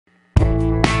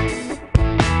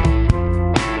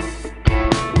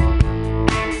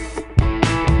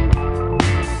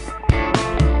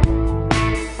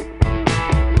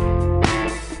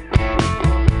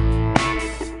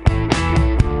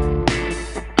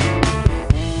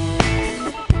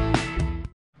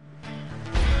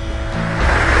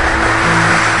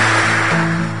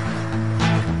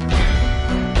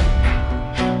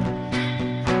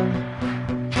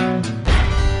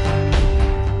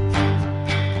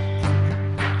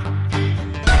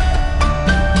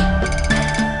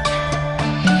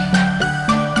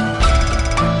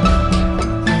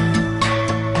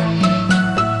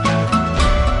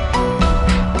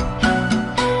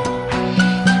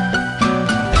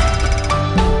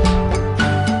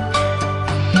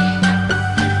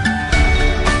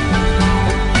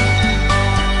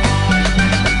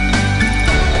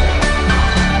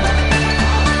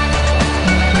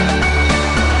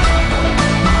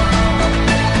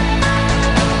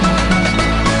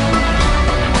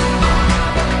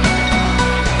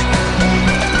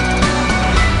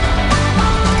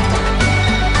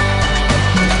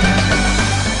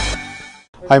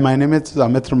Hi, my name is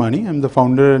Amit Ramani. I'm the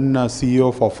founder and CEO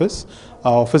of Awfis.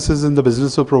 Awfis is in the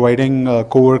business of providing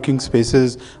co-working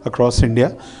spaces across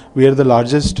India. We are the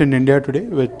largest in India today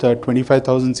with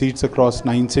 25,000 seats across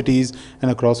 9 cities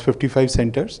and across 55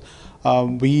 centers.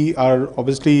 We are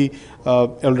obviously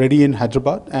already in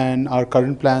Hyderabad, and our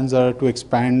current plans are to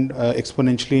expand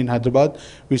exponentially in Hyderabad.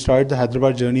 We started the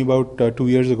Hyderabad journey about 2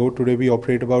 years ago. Today we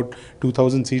operate about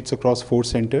 2,000 seats across 4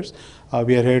 centers.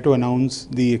 We are here to announce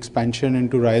the expansion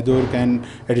into Raidurg and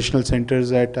additional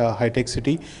centers at High-Tech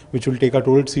City, which will take our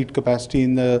total seat capacity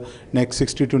in the next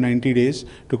 60 to 90 days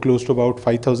to close to about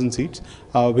 5,000 seats,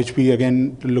 which we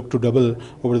again look to double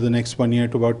over the next 1 year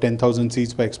to about 10,000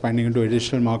 seats by expanding into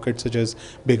additional markets such as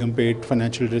Begumpet,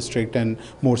 Financial District, and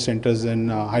more centers in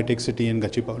High-Tech City and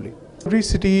Gachibowli. Every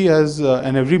city has,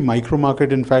 and every micro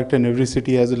market, in fact, and every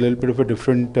city has a little bit of a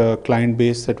different client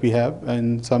base that we have.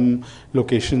 In some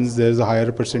locations, there's a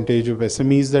higher percentage of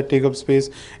SMEs that take up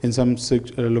space. In some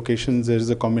locations,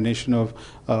 there's a combination of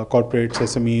corporates,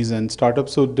 SMEs, and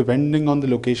startups. So depending on the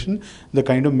location, the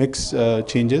kind of mix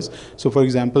changes. So for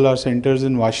example, our centers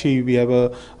in Vashi, we have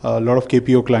a lot of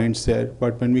KPO clients there.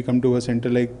 But when we come to a center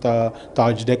like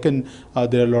Taj Deccan,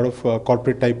 there are a lot of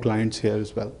corporate type clients here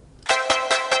as well.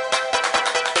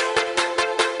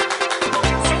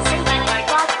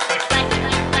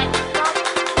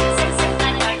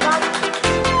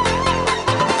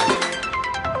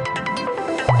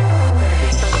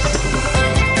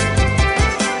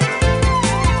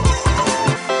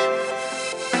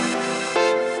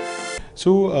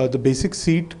 So the basic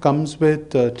seat comes with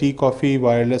tea, coffee,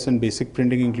 wireless, and basic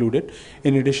printing included.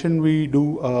 In addition, we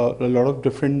do a lot of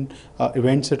different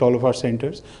events at all of our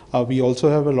centers. We also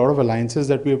have a lot of alliances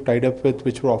that we have tied up with,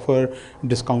 which will offer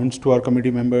discounts to our community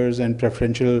members and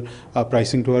preferential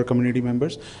pricing to our community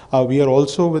members. We are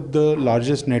also with the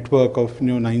largest network of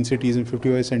 9 cities and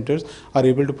 55 centers are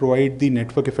able to provide the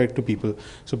network effect to people.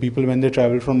 So people, when they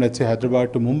travel from, let's say,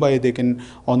 Hyderabad to Mumbai, they can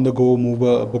on the go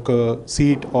book a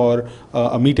seat or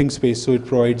a meeting space, so it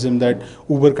provides them that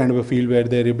Uber kind of a feel where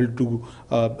they're able to do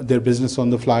their business on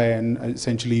the fly and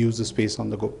essentially use the space on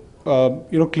the go.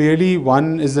 Clearly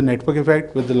one is the network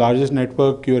effect. With the largest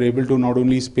network, you're able to not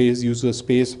only use a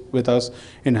space with us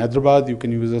in Hyderabad, you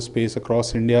can use a space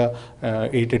across India,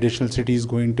 8 additional cities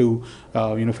going to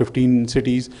 15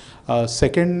 cities.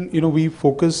 Second, we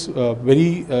focus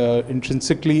very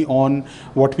intrinsically on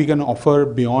what we can offer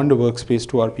beyond a workspace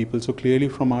to our people. So clearly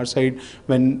from our side,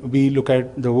 when we look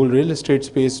at the whole real estate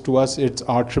space, to us it's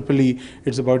REEE,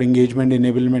 it's about engagement,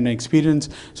 enablement, and experience.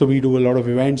 So we do a lot of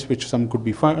events, which some could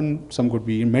be fun, some could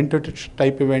be mentor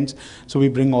type events. So we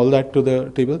bring all that to the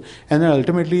table. And then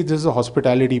ultimately, this is a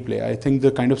hospitality play. I think the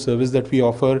kind of service that we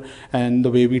offer and the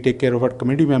way we take care of our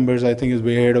community members, I think is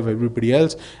way ahead of everybody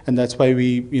else. And that's why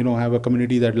we, have a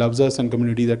community that loves us and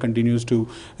community that continues to,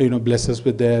 bless us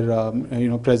with their,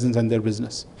 presence and their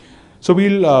business. So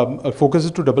we'll focus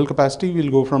it to double capacity.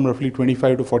 We'll go from roughly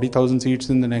 25 to 40,000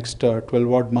 seats in the next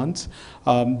 12 odd months.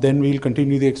 Then we'll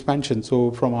continue the expansion.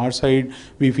 So from our side,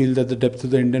 we feel that the depth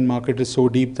of the Indian market is so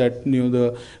deep that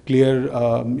the clear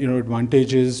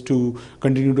advantage is to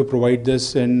continue to provide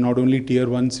this in not only tier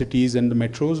 1 cities and the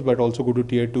metros, but also go to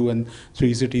tier 2 and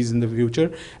 3 cities in the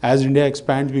future. As India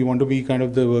expands, we want to be kind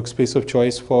of the workspace of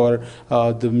choice for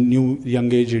the new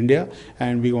young age India,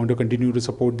 and we want to continue to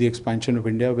support the expansion of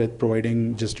India with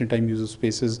providing just-in-time user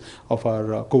spaces of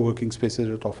our co-working spaces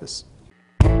at Awfis.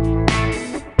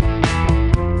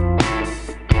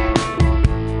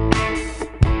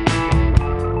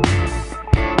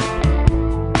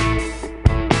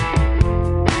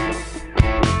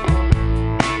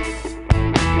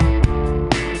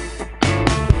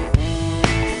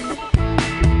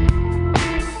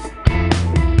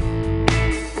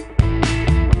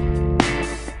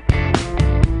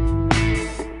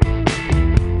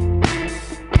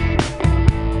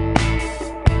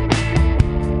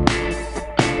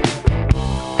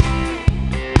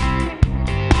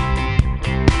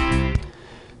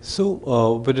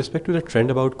 So, with respect to the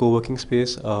trend about co-working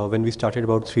space, when we started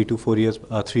about 3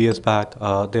 years back,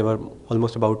 there were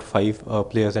almost about 5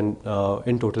 players, and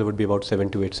in total would be about 7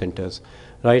 to 8 centers.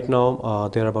 Right now,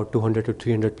 there are about 200 to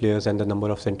 300 players, and the number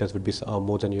of centers would be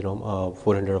more than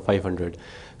 400 or 500.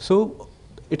 So,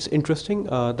 it's interesting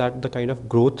that the kind of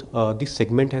growth this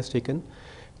segment has taken.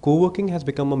 Co-working has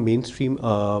become a mainstream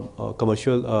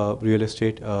commercial real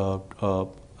estate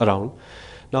around.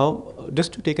 Now,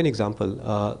 just to take an example,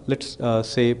 let's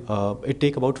say it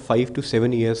take about 5 to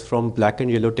 7 years from black and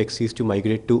yellow taxis to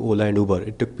migrate to Ola and Uber.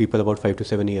 It took people about 5 to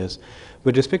 7 years.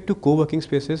 With respect to co-working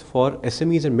spaces, for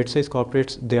SMEs and mid-sized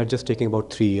corporates, they are just taking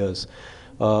about 3 years.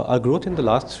 Our growth in the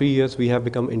last 3 years, we have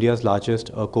become India's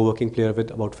largest co-working player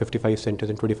with about 55 centers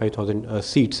and 25,000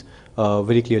 seats.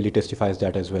 Very clearly testifies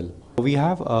that as well. We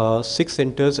have 6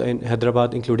 centers in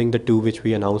Hyderabad, including the 2 which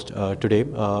we announced today,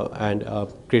 and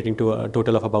creating to a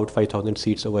total of about 5,000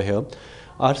 seats over here.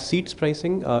 Our seats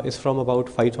pricing is from about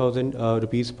 5,000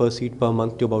 rupees per seat per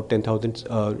month to about 10,000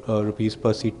 rupees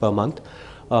per seat per month.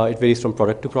 It varies from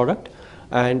product to product.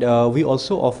 And we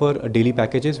also offer daily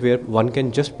packages where one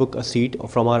can just book a seat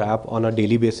from our app on a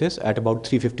daily basis at about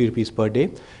 350 rupees per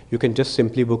day. You can just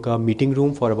simply book a meeting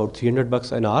room for about 300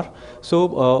 bucks an hour.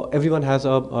 So everyone has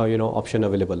a option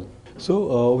available.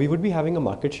 So we would be having a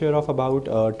market share of about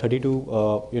 30 to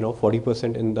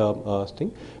 40% in the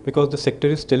thing, because the sector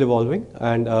is still evolving,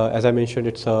 and as I mentioned,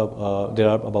 it's there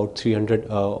are about 300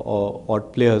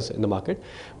 odd players in the market,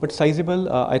 but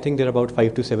sizable. I think there are about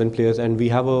 5 to 7 players, and we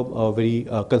have a very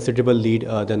considerable lead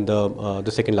than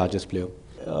the second largest player.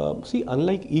 See,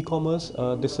 unlike e-commerce,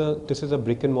 this is a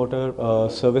brick and mortar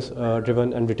service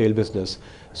driven and retail business.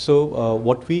 So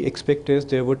what we expect is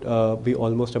there would be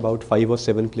almost about 5 or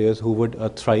 7 players who would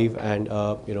thrive and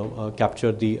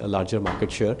capture the larger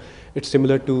market share. It's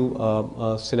similar to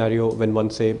a scenario when one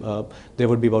say there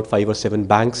would be about 5 or 7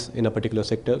 banks in a particular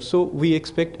sector. So we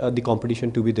expect the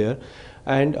competition to be there,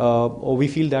 and we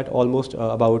feel that almost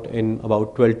in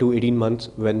about 12 to 18 months,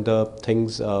 when the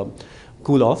things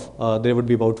cool off, there would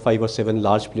be about 5 or 7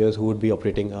 large players who would be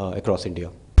operating across India.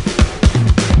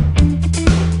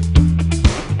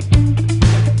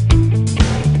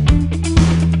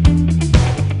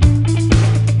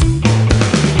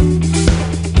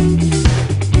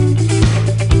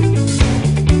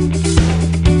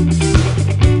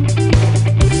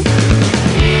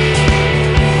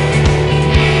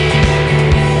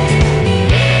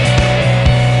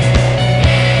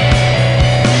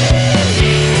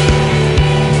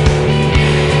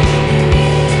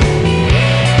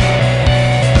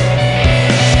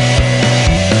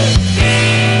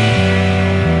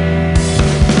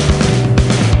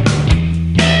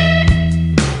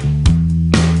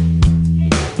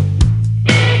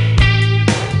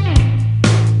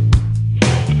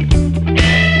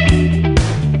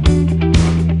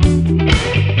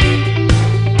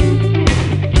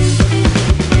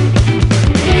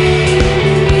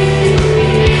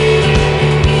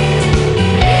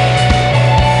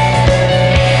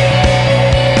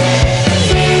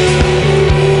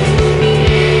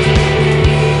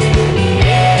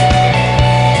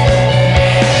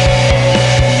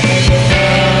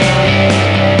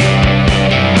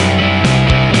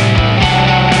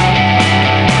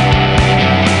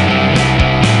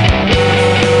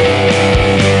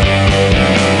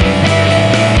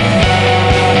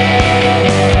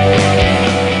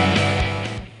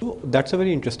 That's a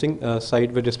very interesting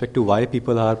side with respect to why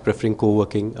people are preferring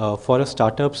co-working. For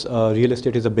startups, real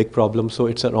estate is a big problem, so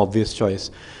it's an obvious choice.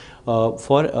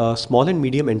 For small and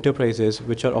medium enterprises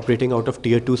which are operating out of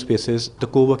tier 2 spaces, the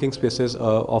co-working spaces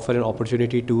offer an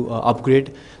opportunity to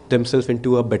upgrade themselves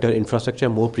into a better infrastructure,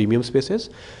 more premium spaces.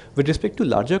 With respect to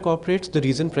larger corporates, the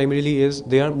reason primarily is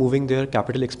they are moving their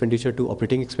capital expenditure to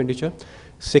operating expenditure.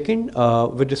 Second,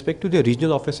 with respect to their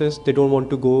regional offices, they don't want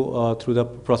to go through the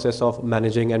process of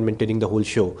managing and maintaining the whole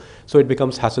show. So it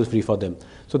becomes hassle-free for them.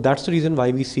 So that's the reason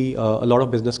why we see a lot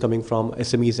of business coming from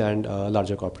SMEs and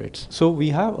larger corporates. So we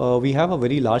have a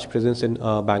very large presence in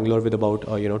Bangalore with about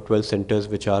 12 centers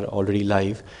which are already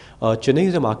live. Chennai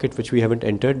is a market which we haven't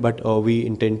entered, but we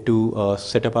intend to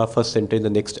set up our first center in the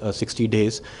next 60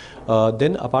 days.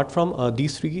 Then apart from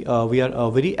these 3, we are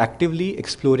very actively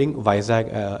exploring Vizag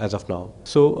as of now.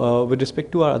 So with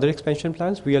respect to our other expansion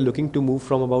plans, we are looking to move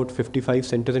from about 55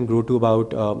 centers and grow to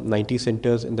about 90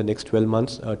 centers in the next 12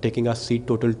 months, taking our seat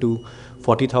total to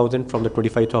 40,000 from the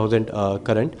 25,000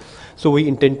 current. So we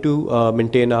intend to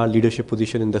maintain our leadership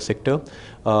position in the sector.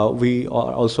 We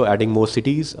are also adding more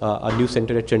cities. Our new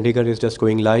center at Chandigarh is just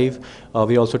going live.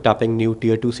 We are also tapping new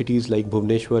tier 2 cities like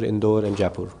Bhubaneswar, Indore and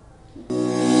Jaipur.